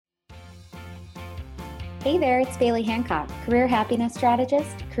Hey there, it's Bailey Hancock, career happiness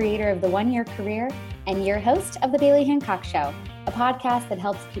strategist, creator of the One Year Career, and your host of The Bailey Hancock Show, a podcast that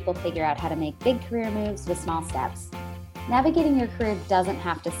helps people figure out how to make big career moves with small steps. Navigating your career doesn't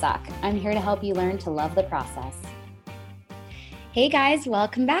have to suck. I'm here to help you learn to love the process. Hey guys,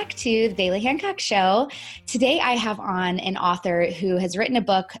 welcome back to the Bailey Hancock Show. Today I have on an author who has written a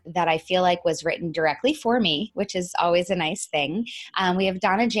book that I feel like was written directly for me, which is always a nice thing. We have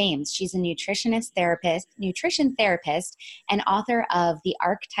Donna James. She's a nutrition therapist, and author of The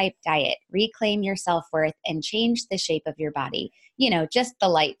Archetype Diet, Reclaim Your Self-Worth and Change the Shape of Your Body. You know, just the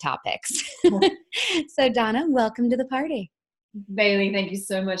light topics. So Donna, welcome to the party. Bailey, thank you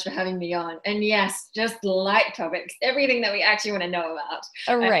so much for having me on. And yes, just light topics, everything that we actually want to know about.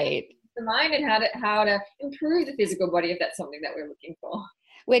 All right. The mind and how to improve the physical body if that's something that we're looking for.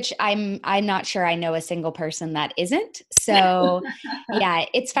 Which I'm not sure I know a single person that isn't. So yeah,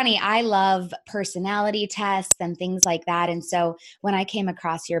 it's funny. I love personality tests and things like that. And so when I came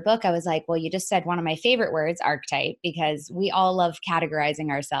across your book, I was like, well, you just said one of my favorite words, archetype, because we all love categorizing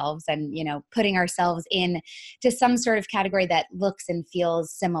ourselves and, you know, putting ourselves in to some sort of category that looks and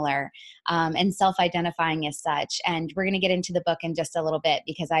feels similar, and self-identifying as such. And we're going to get into the book in just a little bit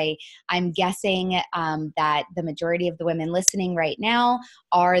because I'm guessing that the majority of the women listening right now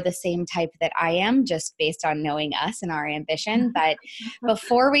are the same type that I am, just based on knowing us and our ambition. But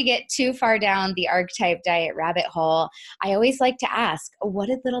before we get too far down the archetype diet rabbit hole, I always like to ask, what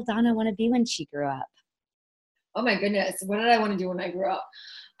did little Donna want to be when she grew up? Oh my goodness, what did I want to do when I grew up?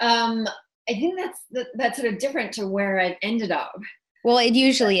 I think that's sort of different to where I've ended up. Well, it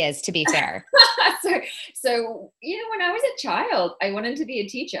usually is, to be fair. So, you know, when I was a child, I wanted to be a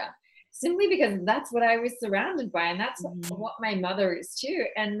teacher. Simply because that's what I was surrounded by. And that's what my mother is too.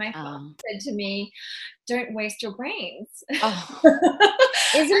 And my father said to me, don't waste your brains. Oh.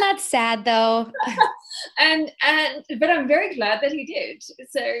 Isn't that sad though? But I'm very glad that he did.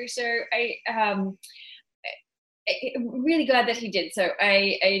 So I'm really glad that he did. So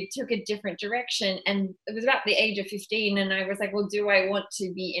I took a different direction, and it was about the age of 15. And I was like, well, do I want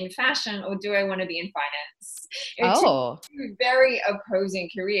to be in fashion or do I want to be in finance? Two very opposing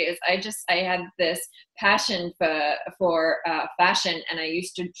careers. I had this passion for fashion, and I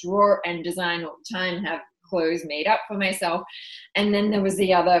used to draw and design all the time, have clothes made up for myself. And then there was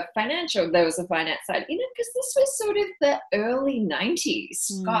the finance side, you know, because this was sort of the early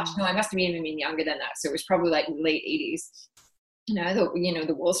 90s. Gosh, no, I must have even been younger than that. So it was probably like late 80s.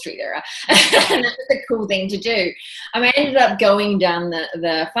 The Wall Street era. And that was a cool thing to do. I ended up going down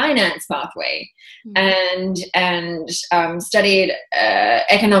the finance pathway and studied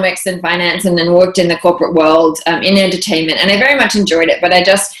economics and finance, and then worked in the corporate world in entertainment. And I very much enjoyed it, but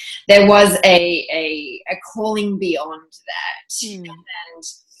there was a calling beyond that.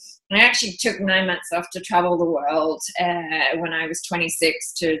 And I actually took 9 months off to travel the world when I was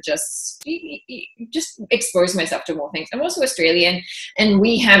 26 to just expose myself to more things. I'm also Australian, and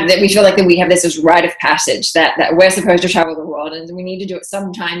we feel like that we have this as rite of passage that we're supposed to travel the world, and we need to do it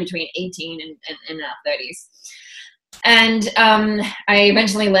sometime between 18 and our 30s. And I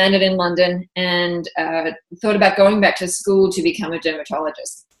eventually landed in London and thought about going back to school to become a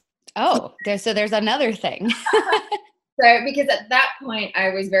dermatologist. Oh, so there's another thing. So, because at that point, I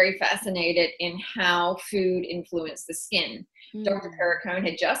was very fascinated in how food influenced the skin. Dr. Perricone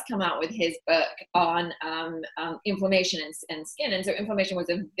had just come out with his book on inflammation and skin. And so inflammation was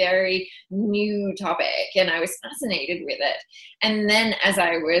a very new topic, and I was fascinated with it. And then as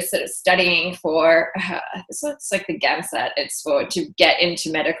I was sort of studying for, so it's like the GAMSAT, it's to get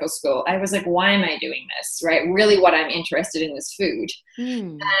into medical school, I was like, why am I doing this, right? Really what I'm interested in is food.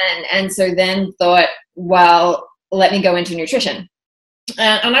 And so then thought, well, let me go into nutrition.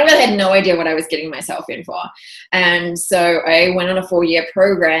 And I really had no idea what I was getting myself in for. And so I went on a 4-year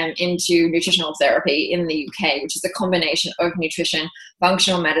program into nutritional therapy in the UK, which is a combination of nutrition,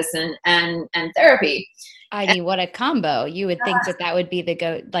 functional medicine, and therapy. I mean, what a combo. You would think that would be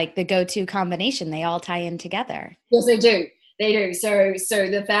the go-to combination. They all tie in together. Yes, they do. They do. So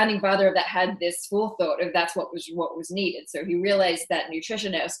the founding father of that had this forethought of that's what was needed. So he realized that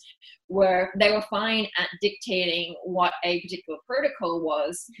nutritionists were fine at dictating what a particular protocol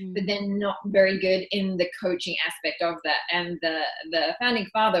was, but then not very good in the coaching aspect of that. And the founding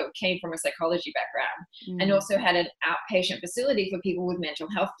father came from a psychology background and also had an outpatient facility for people with mental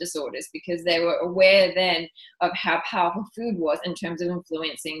health disorders, because they were aware then of how powerful food was in terms of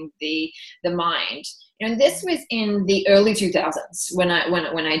influencing the mind. And this was in the early 2000s when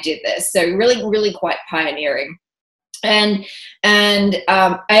I did this. So really, really quite pioneering. And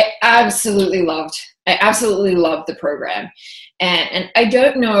I absolutely loved I absolutely loved the program. And I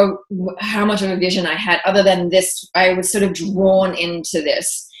don't know how much of a vision I had other than this. I was sort of drawn into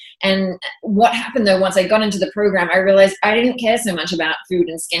this. And what happened though, once I got into the program, I realized I didn't care so much about food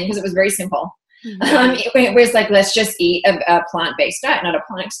and skin because it was very simple. Mm-hmm. It was like, let's just eat a plant-based diet, not a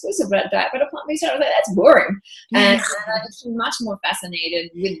plant-exclusive diet, but a plant-based diet. I was like, that's boring. And I was much more fascinated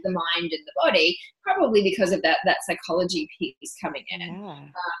with the mind and the body, probably because of that psychology piece coming in. Yeah.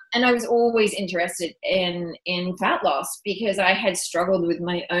 And I was always interested in fat loss because I had struggled with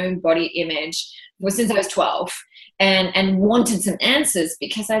my own body image since I was 12. And wanted some answers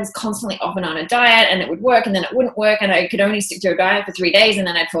because I was constantly off and on a diet, and it would work and then it wouldn't work, and I could only stick to a diet for 3 days and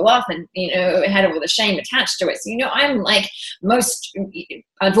then I'd fall off, and it had all the shame attached to it. So I'm like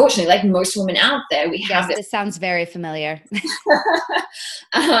unfortunately, like most women out there, we have this sounds very familiar.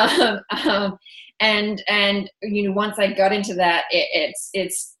 And once I got into that,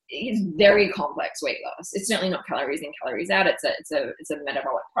 it's very complex weight loss. It's certainly not calories in, calories out. It's a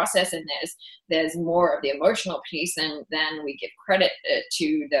metabolic process, and there's more of the emotional piece than we give credit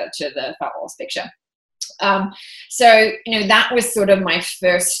to the fat loss picture. So that was sort of my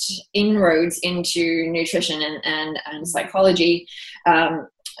first inroads into nutrition and psychology.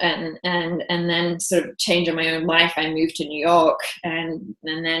 And then sort of changing my own life, I moved to New York and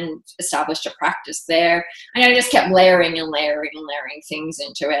then established a practice there. And I just kept layering things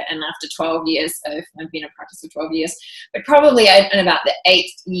into it. And after 12 years, I've been in practice for 12 years, but probably in about the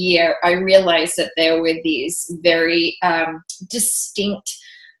 8th year, I realized that there were these very distinct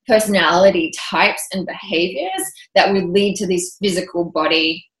personality types and behaviors that would lead to these physical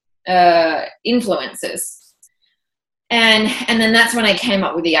body influences. And then that's when I came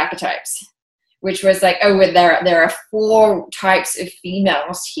up with the archetypes, which was like, there are 4 types of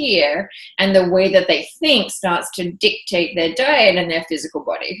females here, and the way that they think starts to dictate their diet and their physical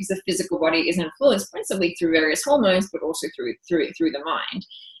body, because the physical body is influenced principally through various hormones, but also through the mind.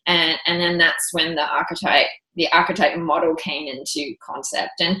 And then that's when the archetype model came into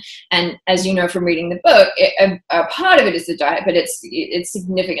concept. And as you know from reading the book, a part of it is the diet, but it's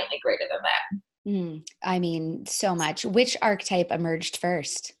significantly greater than that. I mean, so much. Which archetype emerged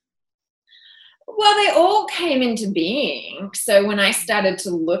first? Well, they all came into being. So when I started to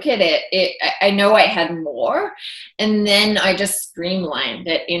look at it, I know I had more, and then I just streamlined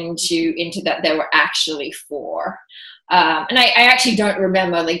it into that there were actually 4. And I actually don't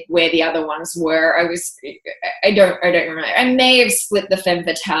remember like where the other ones were. I don't remember. I may have split the femme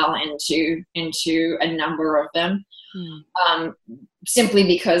fatale into a number of them. Simply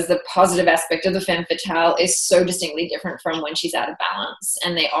because the positive aspect of the femme fatale is so distinctly different from when she's out of balance,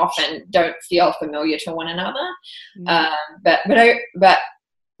 and they often don't feel familiar to one another. But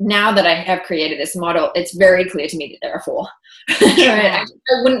now that I have created this model, it's very clear to me that there are 4. I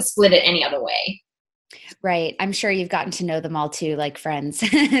wouldn't split it any other way. Right. I'm sure you've gotten to know them all too, like friends,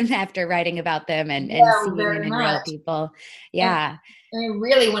 after writing about them and seeing them in real people. Yeah. And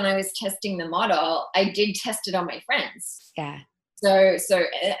really, when I was testing the model, I did test it on my friends. Yeah. So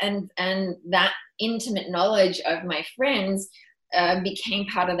and that intimate knowledge of my friends became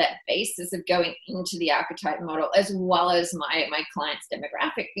part of that basis of going into the archetype model, as well as my client's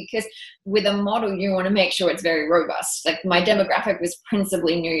demographic, because with a model you want to make sure it's very robust. Like my demographic was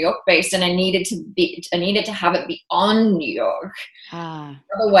principally New York based, and I needed to have it beyond New York.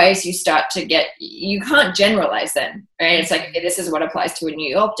 Otherwise you can't generalize then, right? It's like, this is what applies to a New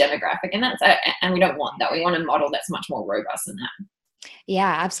York demographic, and we don't want that. We want a model that's much more robust than that.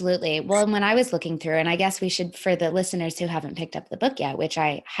 Yeah, absolutely. Well, when I was looking through, and I guess we should, for the listeners who haven't picked up the book yet, which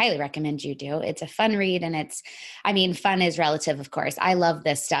I highly recommend you do. It's a fun read, and fun is relative, of course. I love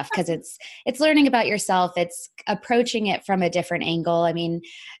this stuff because it's learning about yourself. It's approaching it from a different angle. I mean,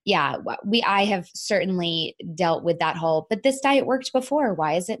 yeah, I have certainly dealt with that whole, but this diet worked before.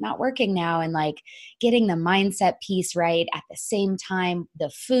 Why is it not working now? And like getting the mindset piece right at the same time, the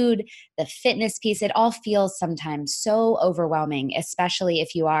food, the fitness piece, it all feels sometimes so overwhelming, especially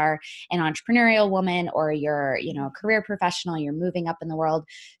if you are an entrepreneurial woman or you're, a career professional, you're moving up in the world.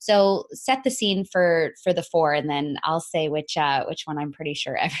 So set the scene for the 4, and then I'll say which one I'm pretty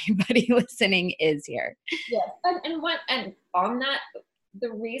sure everybody listening is here. Yes. And on that, the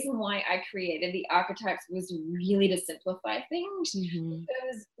reason why I created the archetypes was really to simplify things,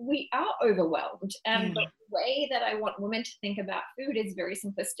 because we are overwhelmed. And the way that I want women to think about food is very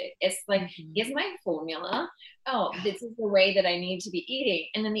simplistic. It's like, here's my formula. Oh, this is the way that I need to be eating.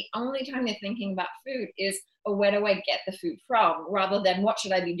 And then the only time they're thinking about food is, where do I get the food from? Rather than, what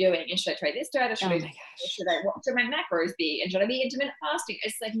should I be doing? And should I try this diet? Or what should my macros be? And should I be intermittent fasting?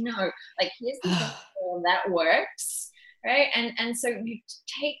 It's like, no, like, here's the form that works. Right. And so you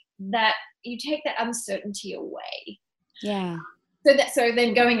take that you take that uncertainty away. Yeah. So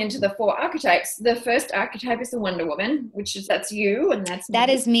then going into the 4 archetypes, the first archetype is the Wonder Woman, that's you, and that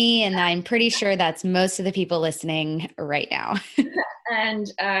is me, and I'm pretty sure that's most of the people listening right now. And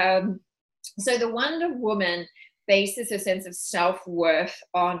so the Wonder Woman bases her sense of self-worth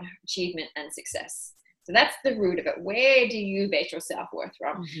on achievement and success. So that's the root of it. Where do you base your self-worth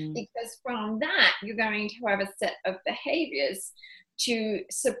from? Mm-hmm. Because from that, you're going to have a set of behaviors to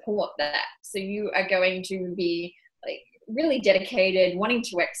support that. So you are going to be like really dedicated, wanting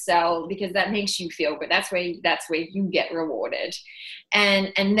to excel, because that makes you feel good. That's where you get rewarded.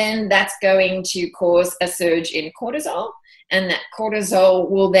 And then that's going to cause a surge in cortisol. And that cortisol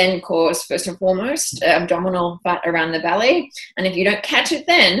will then cause, first and foremost, abdominal fat around the belly. And if you don't catch it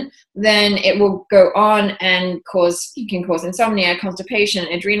then it will go on and you can cause insomnia, constipation,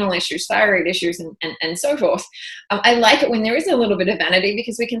 adrenal issues, thyroid issues, and so forth. I like it when there is a little bit of vanity,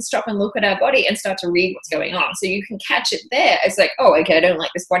 because we can stop and look at our body and start to read what's going on. So you can catch it there. It's like, oh, okay, I don't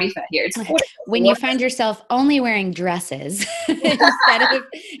like this body fat here. It's cortisol. When you find yourself only wearing dresses instead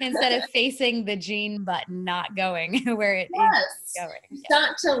of facing the jean button, not going where it is going.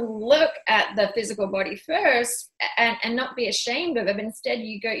 Start to look at the physical body first and not be ashamed of it. But instead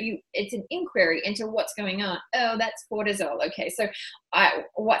it's an inquiry into what's going on. Oh, that's cortisol. Okay. So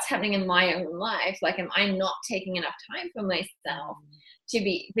what's happening in my own life? Like, am I not taking enough time for myself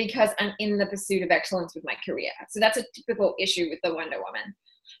because I'm in the pursuit of excellence with my career? So that's a typical issue with the Wonder Woman.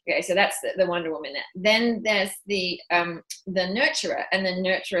 Okay, so that's the Wonder Woman. Then there's the nurturer, and the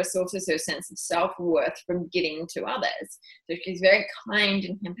nurturer sources her sense of self-worth from giving to others. So she's very kind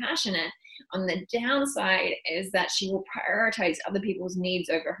and compassionate. On the downside is that she will prioritize other people's needs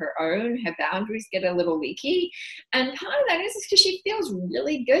over her own. Her boundaries get a little leaky. And part of that is because she feels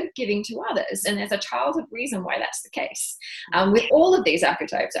really good giving to others. And there's a childhood reason why that's the case with all of these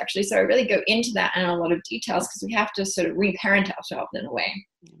archetypes, actually. So I really go into that in a lot of details, because we have to sort of reparent ourselves in a way.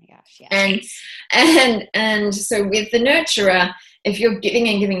 Oh my gosh, yeah. And so with the nurturer, if you're giving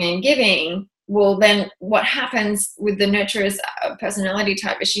and giving and giving, well, then what happens with the nurturer's personality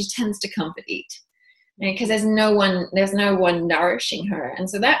type is she tends to comfort eat, because there's no one nourishing her. And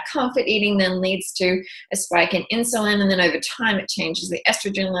so that comfort eating then leads to a spike in insulin, and then over time it changes the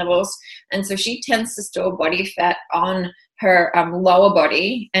estrogen levels. And so she tends to store body fat on her lower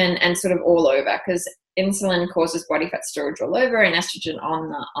body and sort of all over, because insulin causes body fat storage all over, and estrogen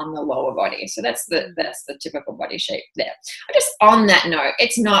on the lower body. So that's the typical body shape there. Just on that note,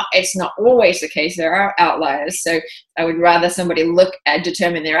 it's not always the case. There are outliers. So I would rather somebody look at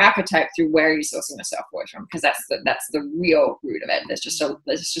determine their archetype through where you're sourcing the self-worth from, because that's the real root of it. There's just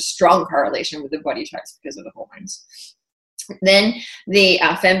a strong correlation with the body types because of the hormones. Then the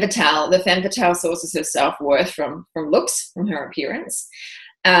femme fatale sources her self-worth from looks, from her appearance.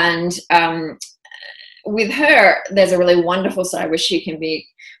 And with her, there's a really wonderful side where she can be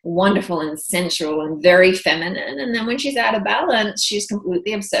wonderful and sensual and very feminine. And then when she's out of balance, she's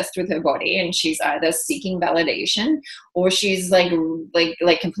completely obsessed with her body, and she's either seeking validation or she's like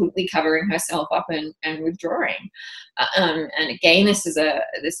completely covering herself up and withdrawing. And again, this is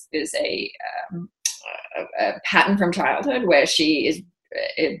a pattern from childhood where she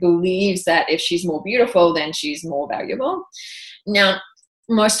believes that if she's more beautiful, then she's more valuable. Now,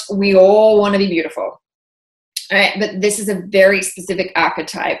 we all want to be beautiful. All right, but this is a very specific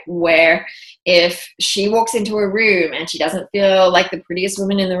archetype where if she walks into a room and she doesn't feel like the prettiest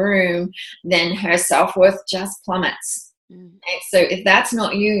woman in the room, then her self-worth just plummets. Right? So if that's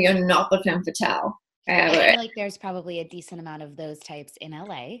not you, you're not the femme fatale. I feel like there's probably a decent amount of those types in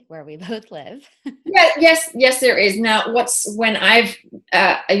LA where we both live. Yes, there is. Now,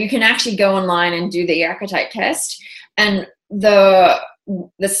 you can actually go online and do the archetype test, and the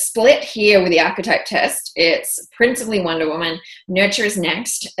split here with the archetype test, it's principally Wonder Woman, Nurture is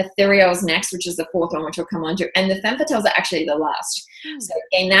next, Ethereal is next, which is the 4th one, which we'll come on to, and the Femme Fatales are actually the last. So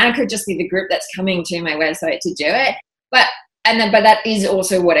again, that could just be the group that's coming to my website to do it. But that is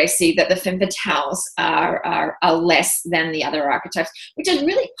also what I see, that the Femme Fatales are less than the other archetypes, which is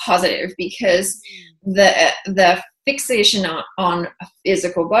really positive, because the fixation on a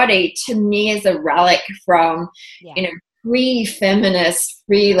physical body to me is a relic from pre-feminist,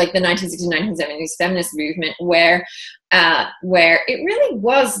 like the 1960s, 1970s feminist movement, where it really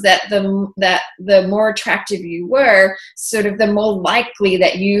was that the more attractive you were, sort of the more likely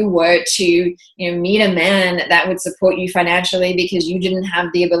that you were to meet a man that would support you financially, because you didn't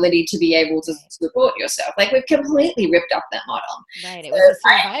have the ability to be able to support yourself. Like, we've completely ripped up that model. Right. It was a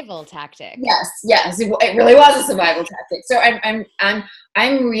survival tactic. Yes, it really was a survival tactic. So I'm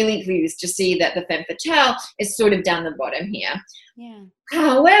I'm really pleased to see that the femme fatale is sort of down the bottom here. Yeah.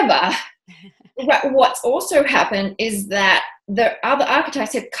 However, what's also happened is that the other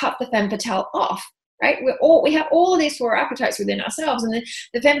archetypes have cut the femme fatale off. Right, we have all of these 4 archetypes within ourselves, and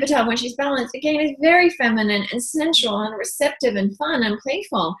the femme fatale, when she's balanced, again, is very feminine and sensual and receptive and fun and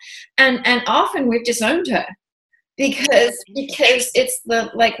playful, and often we've disowned her because it's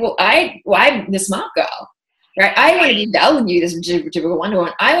the like, well, I'm the smart girl, right? I want to be valued as a typical Wonder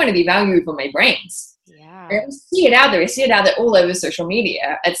Woman. I want to be valued for my brains. Yeah. And we see it out there. We see it out there all over social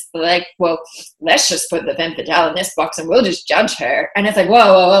media. It's like, well, let's just put the femme fatale in this box and we'll just judge her. And it's like,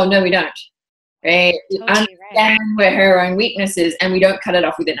 whoa, no, we don't. Right? We understand where her own weakness is, and we don't cut it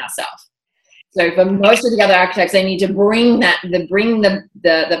off within ourselves. So for most of the other archetypes, they need to bring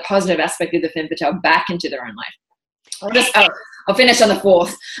the positive aspect of the femme fatale back into their own life. I'll finish on the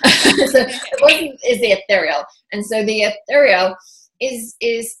 4th. So the 4th is the ethereal, and so the ethereal is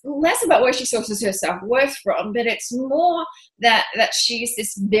less about where she sources her self-worth from, but it's more that she's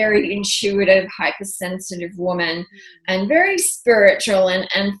this very intuitive, hypersensitive woman, and very spiritual,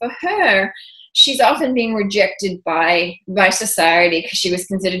 and for her, she's often being rejected by society because she was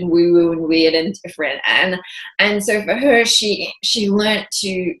considered woo-woo and weird and different, and so for her, she learned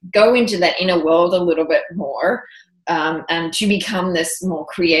to go into that inner world a little bit more, and to become this more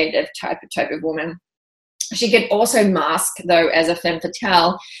creative type of woman. She could also mask, though, as a femme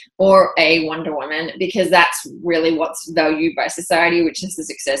fatale or a Wonder Woman, because that's really what's valued by society, which is the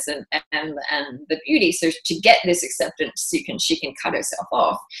success and the beauty. So to get this acceptance, she can cut herself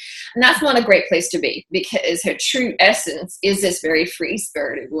off. And that's not a great place to be, because her true essence is this very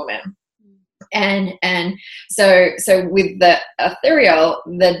free-spirited woman. And so with the ethereal,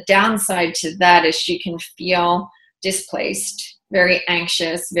 the downside to that is she can feel displaced, very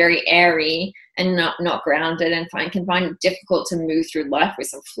anxious, very airy, and not grounded, and can find it difficult to move through life with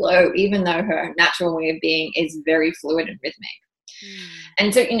some flow, even though her natural way of being is very fluid and rhythmic.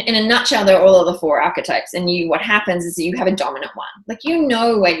 And so in a nutshell, there are all of the 4 archetypes, and what happens is that you have a dominant one. Like,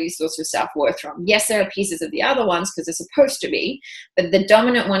 where you source your self-worth from. Yes, there are pieces of the other ones because they're supposed to be, but the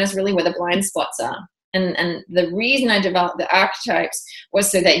dominant one is really where the blind spots are. And the reason I developed the archetypes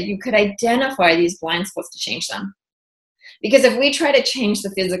was so that you could identify these blind spots to change them. Because if we try to change the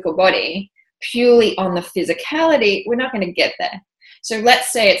physical body purely on the physicality, we're not going to get there. So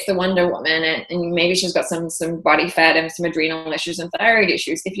let's say it's the Wonder Woman, and maybe she's got some body fat and some adrenal issues and thyroid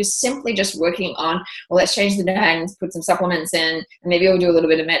issues. If you're simply just working on, well, let's change the diet and put some supplements in, and maybe we'll do a little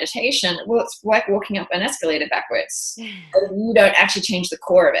bit of meditation, well, it's like walking up an escalator backwards. You don't actually change the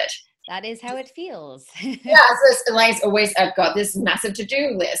core of it. That is how it feels. Yeah, so it's always, I've got this massive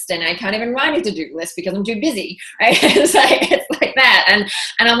to-do list, and I can't even write a to-do list because I'm too busy, right? It's like that, and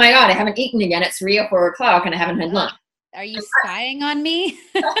oh my God, I haven't eaten again. It's 3 or 4 o'clock, and I haven't had lunch. Are you spying on me?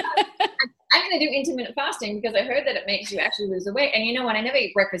 I'm going to do intermittent fasting because I heard that it makes you actually lose the weight. And you know what? I never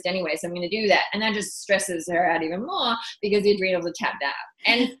eat breakfast anyway, so I'm going to do that. And that just stresses her out even more because the adrenals are tapped out.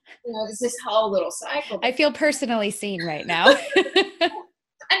 And it's this whole little cycle. I feel personally seen right now.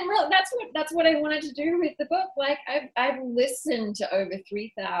 And really, that's what I wanted to do with the book. Like, I've listened to over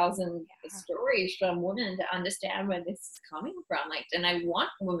 3,000 stories from women to understand where this is coming from. Like, and I want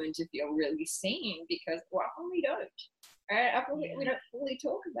women to feel really seen, because often we don't. Right? Often we don't fully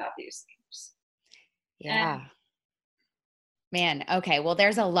talk about these things. Yeah. Man, okay. Well,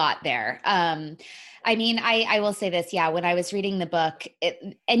 there's a lot there. I mean, I will say this. Yeah. When I was reading the book,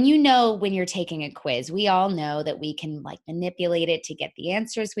 and when you're taking a quiz, we all know that we can like manipulate it to get the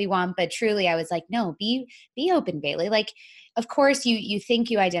answers we want. But truly, I was like, no, be open, Bailey. Like, of course you think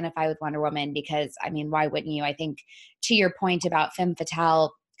you identify with Wonder Woman because, I mean, why wouldn't you? I think to your point about femme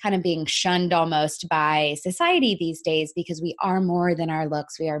fatale kind of being shunned almost by society these days, because we are more than our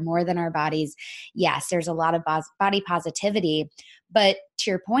looks. We are more than our bodies. Yes, there's a lot of body positivity, but to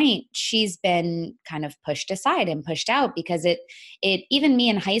your point, she's been kind of pushed aside and pushed out because it even me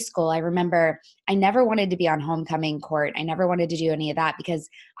in high school, I remember I never wanted to be on homecoming court. I never wanted to do any of that because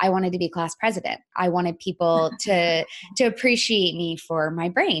I wanted to be class president. I wanted people to appreciate me for my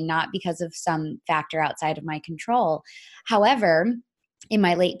brain, not because of some factor outside of my control. However, in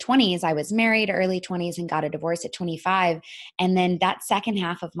my late 20s, I was married, early 20s, and got a divorce at 25. And then that second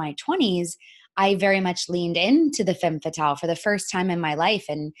half of my 20s, I very much leaned into the femme fatale for the first time in my life.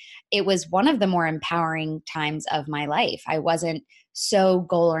 And it was one of the more empowering times of my life. I wasn't so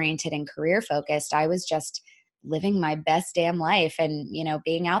goal-oriented and career-focused. I was just living my best damn life and,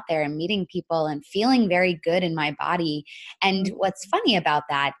 being out there and meeting people and feeling very good in my body. And what's funny about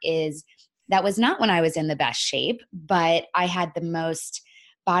that is that was not when I was in the best shape, but I had the most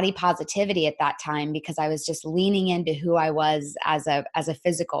body positivity at that time because I was just leaning into who I was as a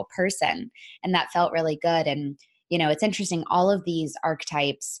physical person, and that felt really good. And it's interesting, all of these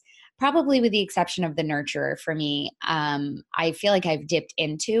archetypes, probably with the exception of the nurturer for me, I feel like I've dipped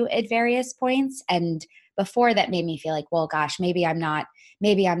into at various points, and before that made me feel like, well, gosh, maybe I'm not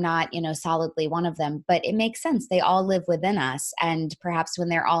solidly one of them. But it makes sense, they all live within us, and perhaps when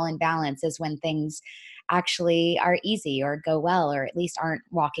they're all in balance is when things actually are easy or go well, or at least aren't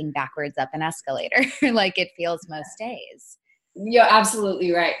walking backwards up an escalator like it feels most days. You're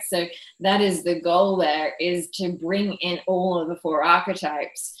absolutely right. So that is the goal there, is to bring in all of the four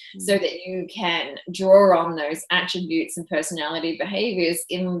archetypes so that you can draw on those attributes and personality behaviors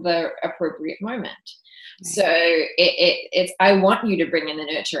in the appropriate moment. Right. So it's I want you to bring in the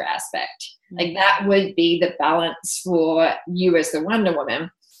nurture aspect. Like that would be the balance for you as the Wonder Woman.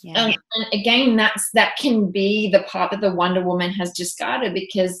 Yeah. And again, that can be the part that the Wonder Woman has discarded,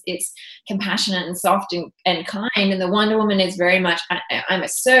 because it's compassionate and soft and kind, and the Wonder Woman is very much I'm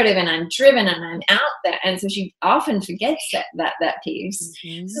assertive and I'm driven and I'm out there, and so she often forgets that piece.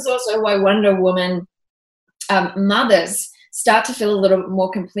 This is also why Wonder Woman mothers start to feel a little bit more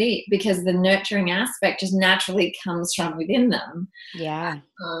complete, because the nurturing aspect just naturally comes from within them. Yeah.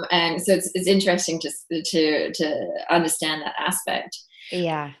 And so it's interesting to understand that aspect.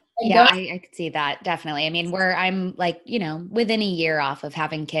 Yeah. Yeah, I could see that. Definitely. I mean, I'm like, within a year off of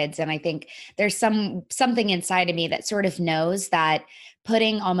having kids. And I think there's something inside of me that sort of knows that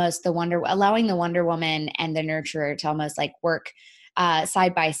putting allowing the Wonder Woman and the nurturer to almost like work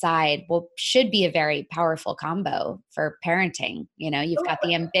side by side should be a very powerful combo for parenting. You've got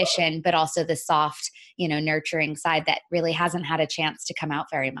the ambition, but also the soft, nurturing side that really hasn't had a chance to come out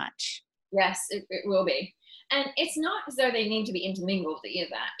very much. Yes, it will be. And it's not as though they need to be intermingled either.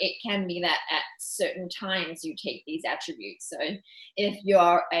 It can be that at certain times you take these attributes. So if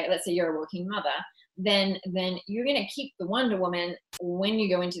let's say you're a working mother, then you're going to keep the Wonder Woman when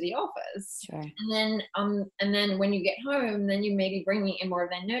you go into the office. Sure. And then when you get home, then you maybe bringing in more of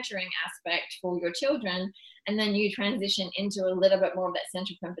that nurturing aspect for your children, and then you transition into a little bit more of that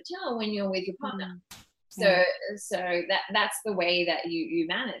central femme fatale when you're with your partner. So that's the way that you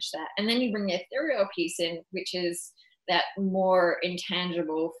manage that. And then you bring the ethereal piece in, which is that more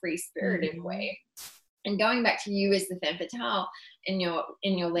intangible, free-spirited way. And going back to you as the femme fatale in your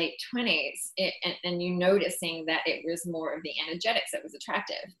late 20s, and you noticing that it was more of the energetics that was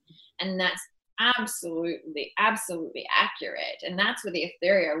attractive. And that's absolutely accurate. And that's where the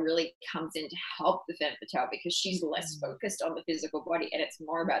ethereal really comes in to help the femme fatale, because she's less focused on the physical body and it's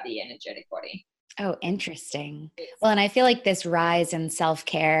more about the energetic body. Oh, interesting. Well, and I feel like this rise in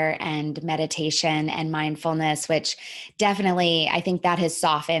self-care and meditation and mindfulness, which definitely, I think that has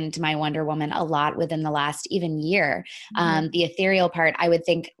softened my Wonder Woman a lot within the last even year. The ethereal part, I would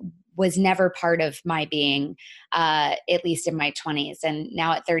think, was never part of my being, at least in my 20s. And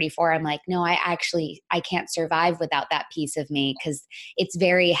now at 34, I'm like, no, I can't survive without that piece of me, because it's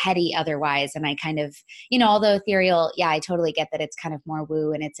very heady otherwise. And I kind of, although ethereal, yeah, I totally get that it's kind of more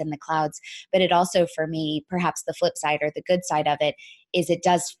woo and it's in the clouds, but it also, for me, perhaps the flip side or the good side of it is it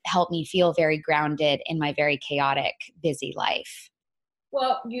does help me feel very grounded in my very chaotic, busy life.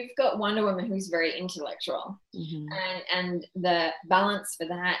 Well, you've got Wonder Woman who's very intellectual, and the balance for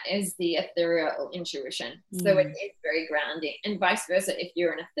that is the ethereal intuition. So it's very grounding, and vice versa. If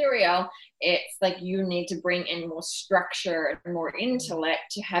you're an ethereal, it's like you need to bring in more structure and more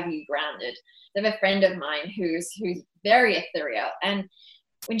intellect to have you grounded. I have a friend of mine who's very ethereal, and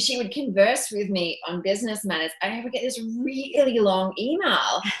when she would converse with me on business matters, I would get this really long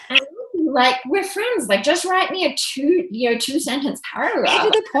email. And like, we're friends, like just write me a 2-sentence paragraph.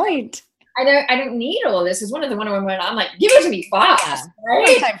 Get to the point. I don't need all of this. It's one of the Wonder Women. I'm like, give it to me fast. Yeah. Right? I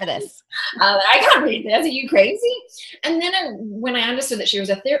don't have time for this. I can't read this. Are you crazy? And then when I understood that she was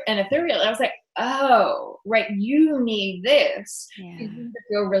an ethereal, I was like, oh, right, you need this. Yeah. You need to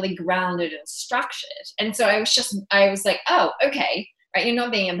feel really grounded and structured. And so I was like, oh, okay. Right, you're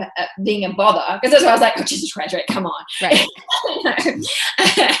not being a bother, because that's why I was like, oh, Jesus Christ, right, come on. Right.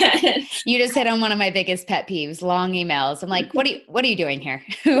 You just hit on one of my biggest pet peeves: long emails. I'm like, what are you doing here?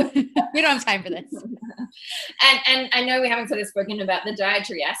 We don't have time for this. And I know we haven't sort of spoken about the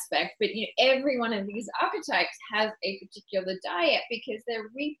dietary aspect, but every one of these archetypes has a particular diet, because they're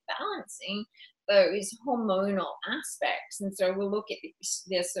rebalancing those hormonal aspects. And so we'll look at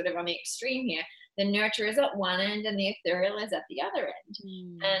this sort of on the extreme here. The nurture is at one end and the ethereal is at the other end.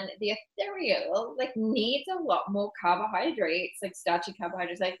 Mm. And the ethereal like needs a lot more carbohydrates, like starchy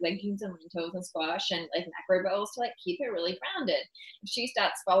carbohydrates, like legumes and lentils and squash and like macro bowls to like keep her really grounded. If she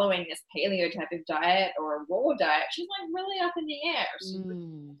starts following this paleo type of diet or a raw diet, she's like really up in the air. She's really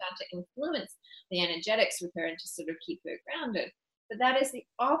Mm. start to influence the energetics with her and to sort of keep her grounded. But that is the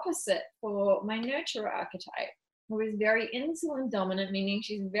opposite for my nurturer archetype, who is very insulin dominant, meaning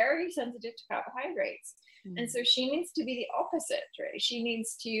she's very sensitive to carbohydrates. And Mm. so she needs to be the opposite, right? She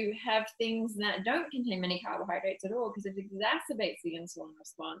needs to have things that don't contain many carbohydrates at all because it exacerbates the insulin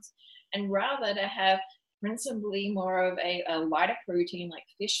response. And rather to have principally more of a lighter protein like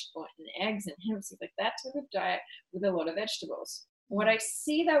fish and eggs and hemp, like that type of diet with a lot of vegetables. What I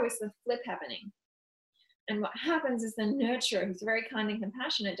see though is the flip happening. And what happens is the nurturer, who's very kind and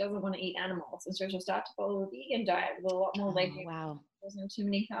compassionate, doesn't want to eat animals. And so she'll start to follow a vegan diet with a lot more legumes. Wow. There's no too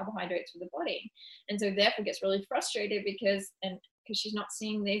many carbohydrates for the body. And so therefore gets really frustrated because she's not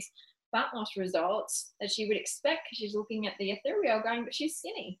seeing these fat loss results that she would expect because she's looking at the ethereal going, but she's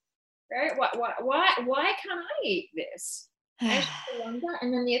skinny. Right? Why can't I eat this? And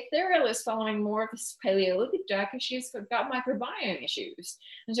and then the ethereal is following more of this paleolithic diet because she's got microbiome issues.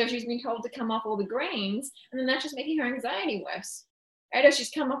 And so she's been told to come off all the grains, and then that's just making her anxiety worse. Right? Or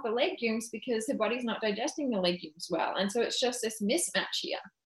she's come off the legumes because her body's not digesting the legumes well. And so it's just this mismatch here.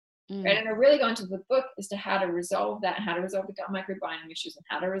 Right? And I really go into the book as to how to resolve that, how to resolve the gut microbiome issues, and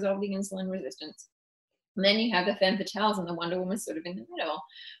how to resolve the insulin resistance. And then you have the femme fatales and the Wonder Woman sort of in the middle,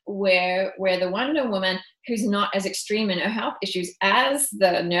 where the Wonder Woman, who's not as extreme in her health issues as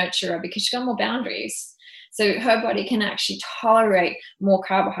the nurturer because she's got more boundaries. So her body can actually tolerate more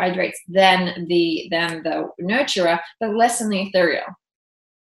carbohydrates than the nurturer, but less than the ethereal.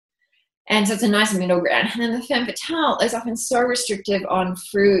 And so it's a nice middle ground. And then the femme fatale is often so restrictive on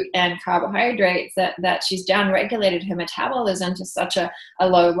fruit and carbohydrates that she's down-regulated her metabolism to such a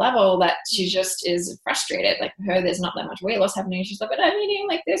low level that she just is frustrated. Like for her, there's not that much weight loss happening. She's like, but I'm eating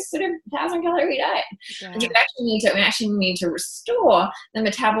like this sort of 1,000-calorie diet. Yeah. And so we actually need to restore the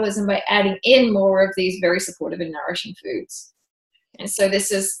metabolism by adding in more of these very supportive and nourishing foods. And so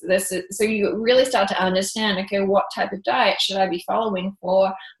this is so you really start to understand, okay, what type of diet should I be following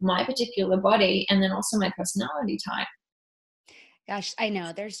for my particular body and then also my personality type. Gosh, I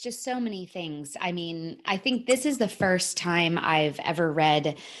know there's just so many things. I mean, I think this is the first time I've ever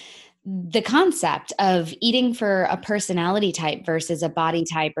read the concept of eating for a personality type versus a body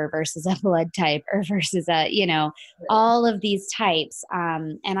type or versus a blood type or versus all of these types.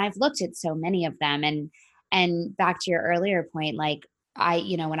 And I've looked at so many of them, and back to your earlier point, like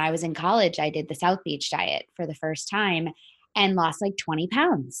when I was in college, I did the South Beach diet for the first time and lost like 20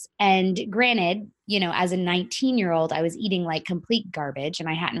 pounds. And granted, as a 19-year-old, I was eating like complete garbage and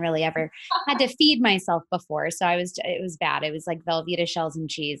I hadn't really ever had to feed myself before. So it was bad. It was like Velveeta shells and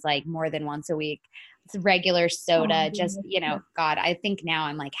cheese, like more than once a week. It's regular soda, God, I think now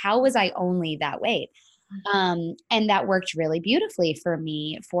I'm like, how was I only that weight? And that worked really beautifully for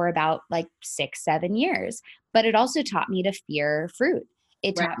me for about like 6-7 years. But it also taught me to fear fruit.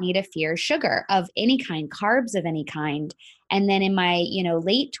 It taught me to fear sugar of any kind, carbs of any kind. And then in my,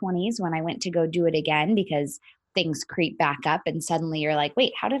 late 20s, when I went to go do it again, because things creep back up and suddenly you're like,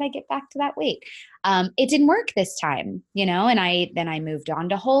 wait, how did I get back to that weight? It didn't work this time, and I moved on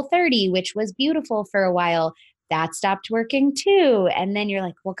to Whole30, which was beautiful for a while. That stopped working too. And then you're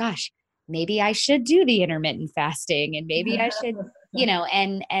like, well, gosh, maybe I should do the intermittent fasting and maybe I should,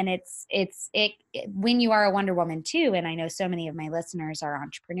 and it when you are a Wonder Woman too, and I know so many of my listeners are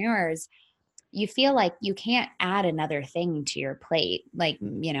entrepreneurs, you feel like you can't add another thing to your plate, like,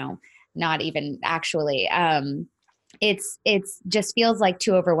 not even actually. It's just feels like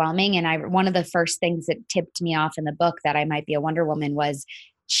too overwhelming. And one of the first things that tipped me off in the book that I might be a Wonder Woman was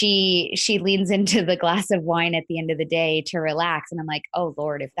she leans into the glass of wine at the end of the day to relax. And I'm like, oh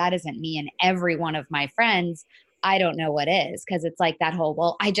Lord, if that isn't me and every one of my friends, I don't know what is. Cause it's like that whole,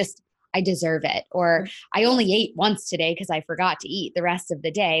 well, I deserve it. Or I only ate once today because I forgot to eat the rest of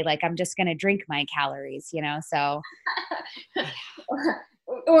the day. Like I'm just going to drink my calories, so.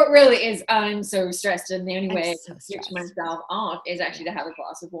 Or it really is, I'm so stressed, and the only way to switch myself off is actually to have a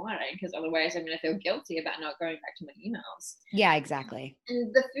glass of wine, because otherwise I'm going to feel guilty about not going back to my emails. Yeah, exactly.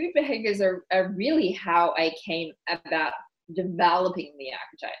 And the food behaviors are really how I came about developing the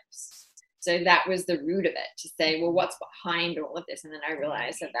archetypes. So that was the root of it, to say, well, what's behind all of this? And then I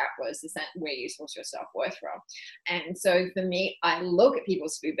realized that that was where you source your self-worth from. And so for me, I look at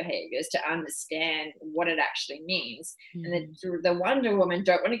people's food behaviors to understand what it actually means. Mm-hmm. And the Wonder Woman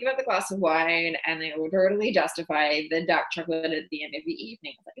don't want to give up the glass of wine, and they will totally justify the dark chocolate at the end of the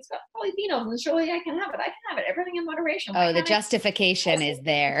evening. It's like, it's got polyphenols, and surely I can have it. I can have it. Everything in moderation. Oh, the justification is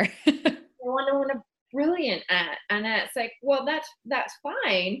there. Wonder Woman brilliant at, and it's like, well, that's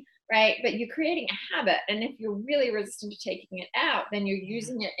fine, right? But you're creating a habit, and if you're really resistant to taking it out, then you're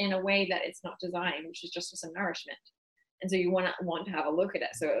using it in a way that it's not designed, which is just for some nourishment. And so you want to have a look at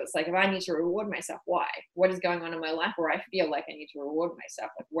it. So it's like, if I need to reward myself, why? What is going on in my life where I feel like I need to reward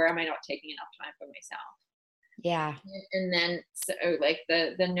myself? Like, where am I not taking enough time for myself? Yeah. And then, so like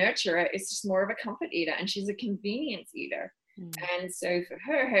the nurturer is just more of a comfort eater, and she's a convenience eater. And so for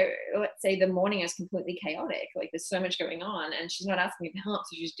her, let's say the morning is completely chaotic, like there's so much going on, and she's not asking me to help,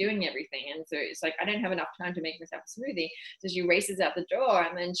 so she's doing everything. And so it's like, I don't have enough time to make myself a smoothie. So she races out the door,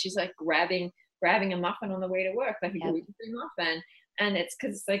 and then she's like grabbing a muffin on the way to work, like a gluten-free muffin. And it's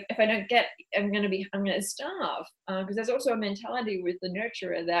because it's like, if I don't get, I'm going to starve. Because there's also a mentality with the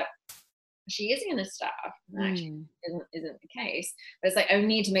nurturer that she is going to starve. And actually isn't the case. But it's like, I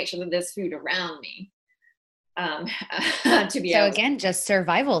need to make sure that there's food around me. To be so again, just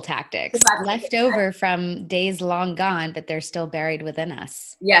survival tactics left over from days long gone, but they're still buried within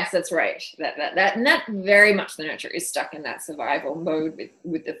us. Yes, that's right. That very much the nurture is stuck in that survival mode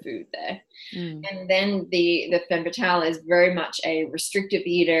with the food there. And then the femme fatale is very much a restrictive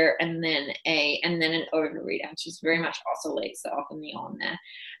eater, and then an overeater, which is very much oscillates off and the on there.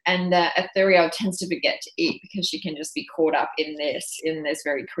 And the ethereal tends to forget to eat because she can just be caught up in this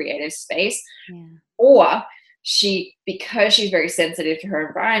very creative space. Or because she's very sensitive to her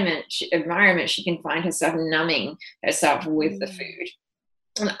environment, she can find herself numbing herself with the food.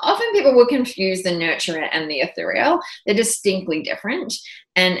 And often people will confuse the nurturer and the ethereal. They're distinctly different,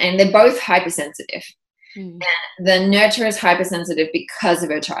 and they're both hypersensitive. And the nurturer is hypersensitive because of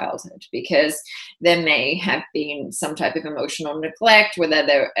her childhood, because there may have been some type of emotional neglect, whether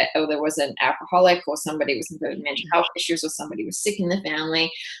there was an alcoholic, or somebody with some sort of mental health issues, or somebody was sick in the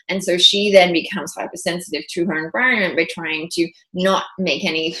family. And so she then becomes hypersensitive to her environment by trying to not make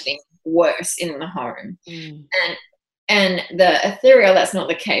anything worse in the home. And the ethereal, that's not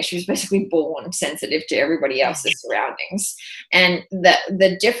the case. She was basically born sensitive to everybody else's surroundings. And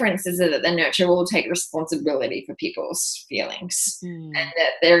the difference is that the nurturer will take responsibility for people's feelings. And the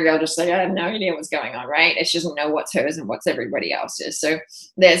ethereal just like, I have no idea what's going on, right? She doesn't know what's hers and what's everybody else's. So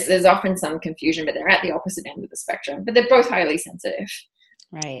there's often some confusion, but they're at the opposite end of the spectrum. But they're both highly sensitive.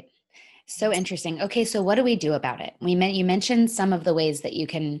 Right. So interesting. Okay, so what do we do about it? You mentioned some of the ways that you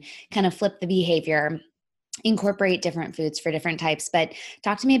can kind of flip the behavior, incorporate different foods for different types, but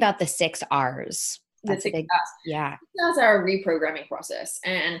talk to me about the 6 R's. That's a big, yeah. That's our reprogramming process,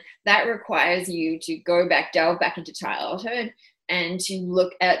 and that requires you to delve back into childhood and to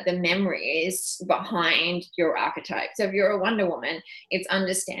look at the memories behind your archetype. So if you're a Wonder Woman, it's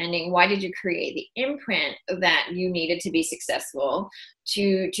understanding, why did you create the imprint that you needed to be successful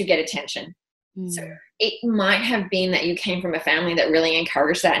to get attention? So it might have been that you came from a family that really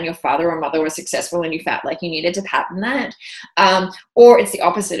encouraged that, and your father or mother was successful and you felt like you needed to pattern that. Or it's the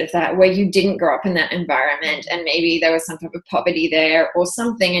opposite of that, where you didn't grow up in that environment, and maybe there was some type of poverty there or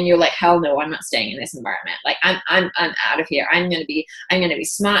something, and you're like, hell no, I'm not staying in this environment. Like I'm out of here. I'm going to be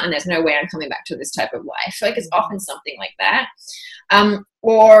smart, and there's no way I'm coming back to this type of life. Like it's often something like that.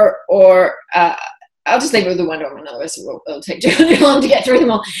 I'll just leave it with the Wonder Woman, otherwise it'll take too long to get through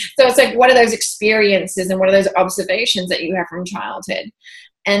them all. So it's like, what are those experiences and what are those observations that you have from childhood?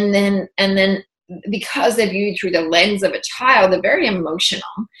 And then because they're viewed through the lens of a child, they're very emotional,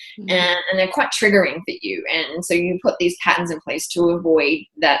 and they're quite triggering for you. And so you put these patterns in place to avoid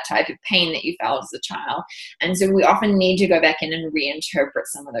that type of pain that you felt as a child. And so we often need to go back in and reinterpret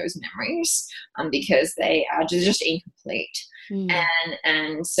some of those memories because they are just incomplete.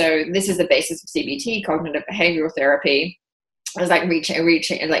 And so this is the basis of CBT, cognitive behavioral therapy. It was like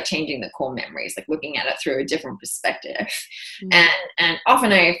like changing the core memories, like looking at it through a different perspective. And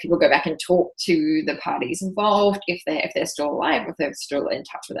often I have people go back and talk to the parties involved, if they're still alive, if they're still in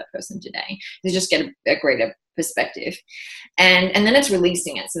touch with that person today, to just get a greater perspective. And then it's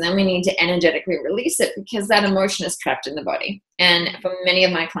releasing it. So then we need to energetically release it, because that emotion is trapped in the body. And for many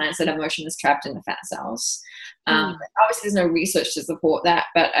of my clients, that emotion is trapped in the fat cells. Obviously there's no research to support that,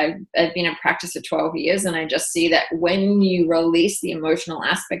 but I've been in practice for 12 years, and I just see that when you release the emotional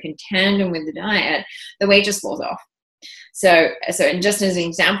aspect in tandem with the diet, the weight just falls off. So and just as an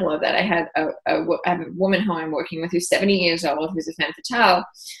example of that, I have a woman who I'm working with who's 70 years old, who's a femme fatale,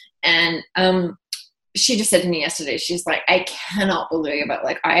 And she just said to me yesterday, she's like, I cannot believe it.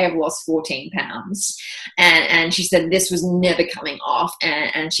 Like, I have lost 14 pounds. And she said, this was never coming off.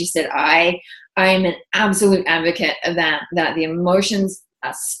 And she said, I am an absolute advocate of that the emotions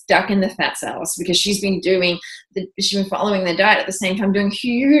are stuck in the fat cells, because she's been following the diet at the same time, doing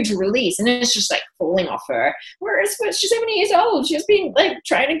huge release, and it's just like falling off her. Whereas she's 70 years old, she's been like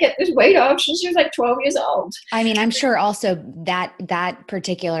trying to get this weight off since she was like 12 years old. I mean, I'm sure also that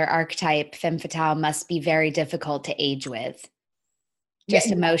particular archetype, femme fatale, must be very difficult to age with, just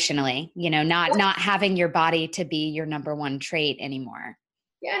emotionally, not having your body to be your number one trait anymore.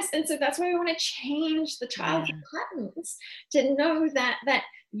 Yes, and so that's why we want to change the childhood patterns, to know that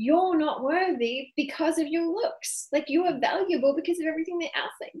you're not worthy because of your looks. Like, you are valuable because of everything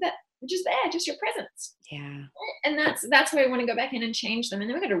that just there, just your presence. Yeah. And that's why we want to go back in and change them, and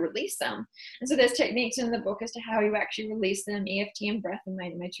then we're going to release them. And so there's techniques in the book as to how you actually release them. EFT and breath are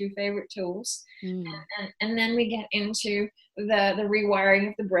my two favorite tools. And then we get into the rewiring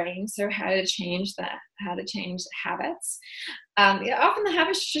of the brain. So how to change habits. Often the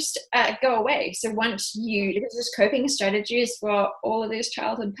habits just go away. So because there's coping strategies for all of these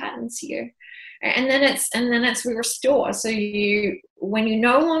childhood patterns here. And then it's we restore. So when you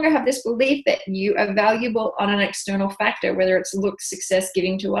no longer have this belief that you are valuable on an external factor, whether it's look, success,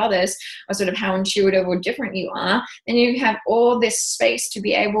 giving to others, or sort of how intuitive or different you are, then you have all this space to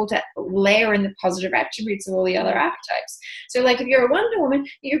be able to layer in the positive attributes of all the other archetypes. So like if you're a Wonder Woman,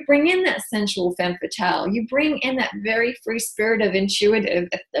 you bring in that sensual femme fatale, you bring in that very free spirit of intuitive,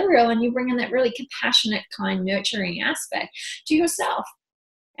 ethereal, and you bring in that really compassionate, kind, nurturing aspect to yourself.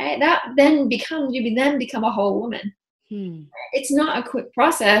 That then become a whole woman. It's not a quick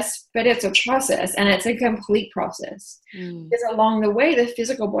process, but it's a process, and it's a complete process. Because along the way, the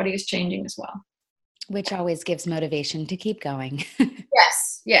physical body is changing as well. Which always gives motivation to keep going.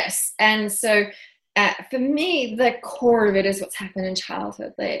 Yes. And so for me, the core of it is what's happened in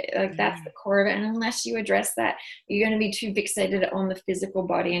childhood. That's the core of it. And unless you address that, you're going to be too fixated on the physical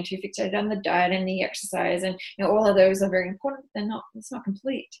body and too fixated on the diet and the exercise. And all of those are very important. It's not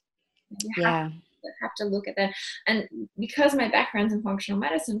complete. You have to look at that. And because my background's in functional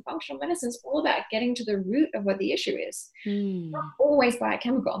medicine is all about getting to the root of what the issue is. Not always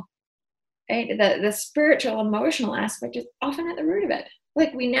biochemical. Right? The spiritual, emotional aspect is often at the root of it.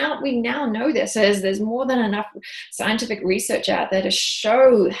 Like we now know this, as there's more than enough scientific research out there to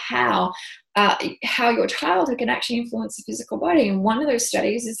show how your childhood can actually influence the physical body. And one of those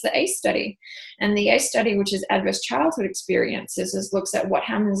studies is the ACE study. And the ACE study, which is adverse childhood experiences, looks at what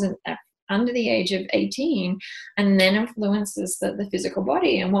happens under the age of 18 and then influences the physical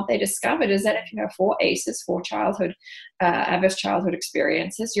body. And what they discovered is that if you have 4 ACEs, 4 adverse childhood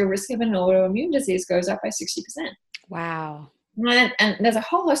experiences, your risk of an autoimmune disease goes up by 60%. Wow. And there's a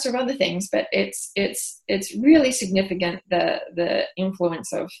whole host of other things, but it's really significant, the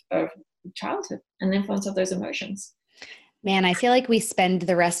influence of childhood and the influence of those emotions. Man, I feel like we spend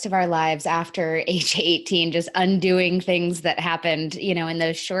the rest of our lives after age 18 just undoing things that happened, in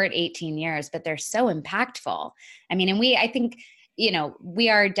those short 18 years, but they're so impactful. I mean, and I think, we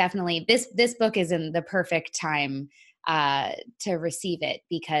are definitely, this book is in the perfect time to receive it,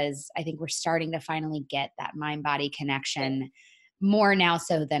 because I think we're starting to finally get that mind-body connection more now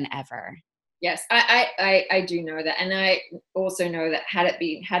so than ever. Yes, I do know that. And I also know that had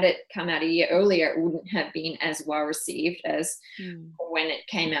it come out a year earlier, it wouldn't have been as well received as when it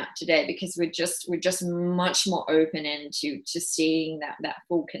came out today, because we're just much more open into seeing that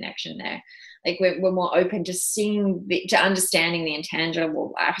full connection there. Like we're more open to to understanding the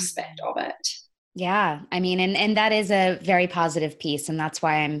intangible aspect of it. Yeah. I mean, and that is a very positive piece. And that's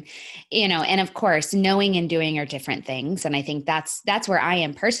why I'm, and of course, knowing and doing are different things. And I think that's where I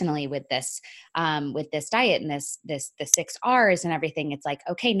am personally with this diet and the 6 R's and everything. It's like,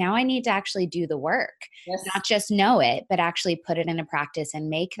 okay, now I need to actually do the work, not just know it, but actually put it into practice and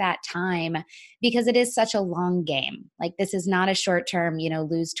make that time, because it is such a long game. Like this is not a short-term,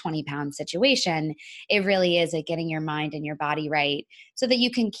 lose 20 pound situation. It really is a getting your mind and your body right so that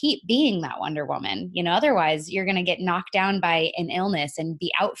you can keep being that Wonder Woman. Otherwise you're going to get knocked down by an illness and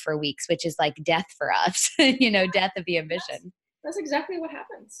be out for weeks, which is like death for us, death of the ambition. That's exactly what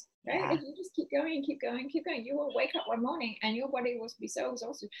happens. Right? Yeah. If you just keep going and keep going and keep going, you will wake up one morning and your body will be so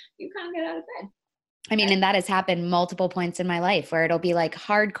exhausted you can't get out of bed. I mean, and that has happened multiple points in my life where it'll be like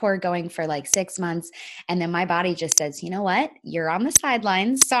hardcore going for like 6 months. And then my body just says, you know what? You're on the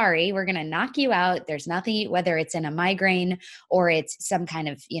sidelines. Sorry, we're going to knock you out. There's nothing, whether it's in a migraine or it's some kind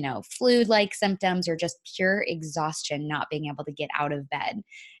of, flu-like symptoms or just pure exhaustion, not being able to get out of bed.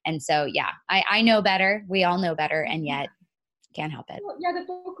 And so, yeah, I know better. We all know better. And yet Can't help it. Well, yeah, the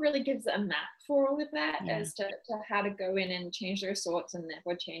book really gives a map for all of that Yeah. as to how to go in and change those thoughts and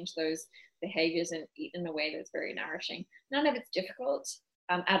therefore change those behaviors and eat in a way that's very nourishing. None of it's difficult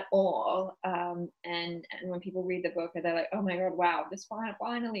at all. And when people read the book, they're like, oh my God, wow, this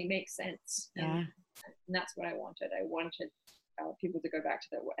finally makes sense. Yeah. And that's what I wanted. I wanted people to go back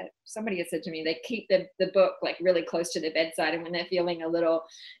to somebody had said to me, they keep the book like really close to their bedside. And when they're feeling a little,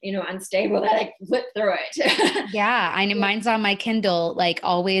 unstable, they like flip through it. Yeah, I know mine's on my Kindle, like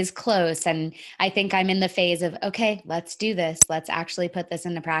always close. And I think I'm in the phase of, okay, let's do this. Let's actually put this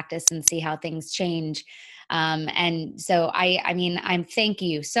into practice and see how things change. And so I mean, I'm thank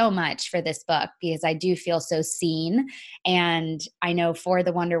you so much for this book because I do feel so seen. And I know for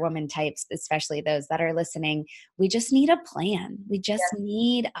the Wonder Woman types, especially those that are listening, we just need a plan. We just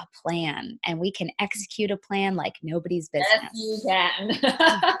need a plan and we can execute a plan like nobody's Yes, you business. can.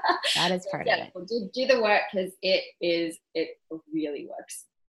 That is part of Yeah, it. well, do the work because it really works.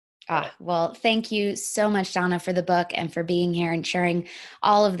 Ah, well, thank you so much, Donna, for the book and for being here and sharing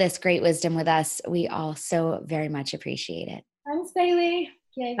all of this great wisdom with us. We all so very much appreciate it. Thanks, Bailey.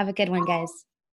 Okay. Have a good one, guys.